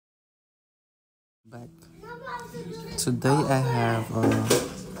Back. Today I have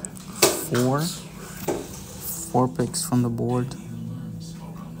four picks from the board.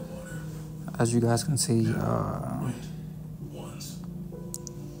 As you guys can see,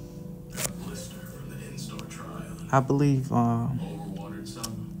 I believe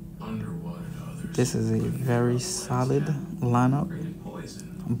this is a very solid lineup,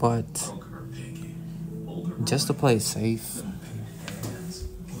 but just to play safe,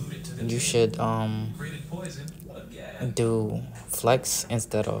 you should do flex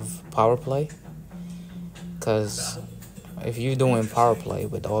instead of power play, because if you're doing power play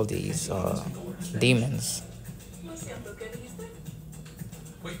with all these demons,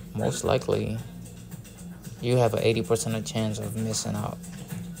 most likely you have an 80% chance of missing out,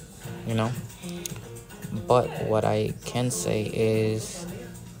 you know. But what I can say is,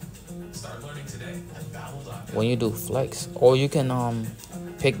 when you do flex, or you can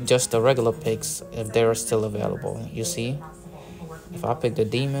pick just the regular picks if they're still available. You see, if I pick the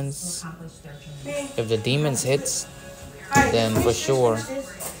demons, if the demons hits, then for sure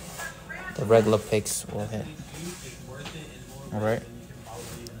the regular picks will hit. All right.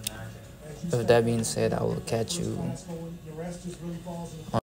 With that being said, I will catch you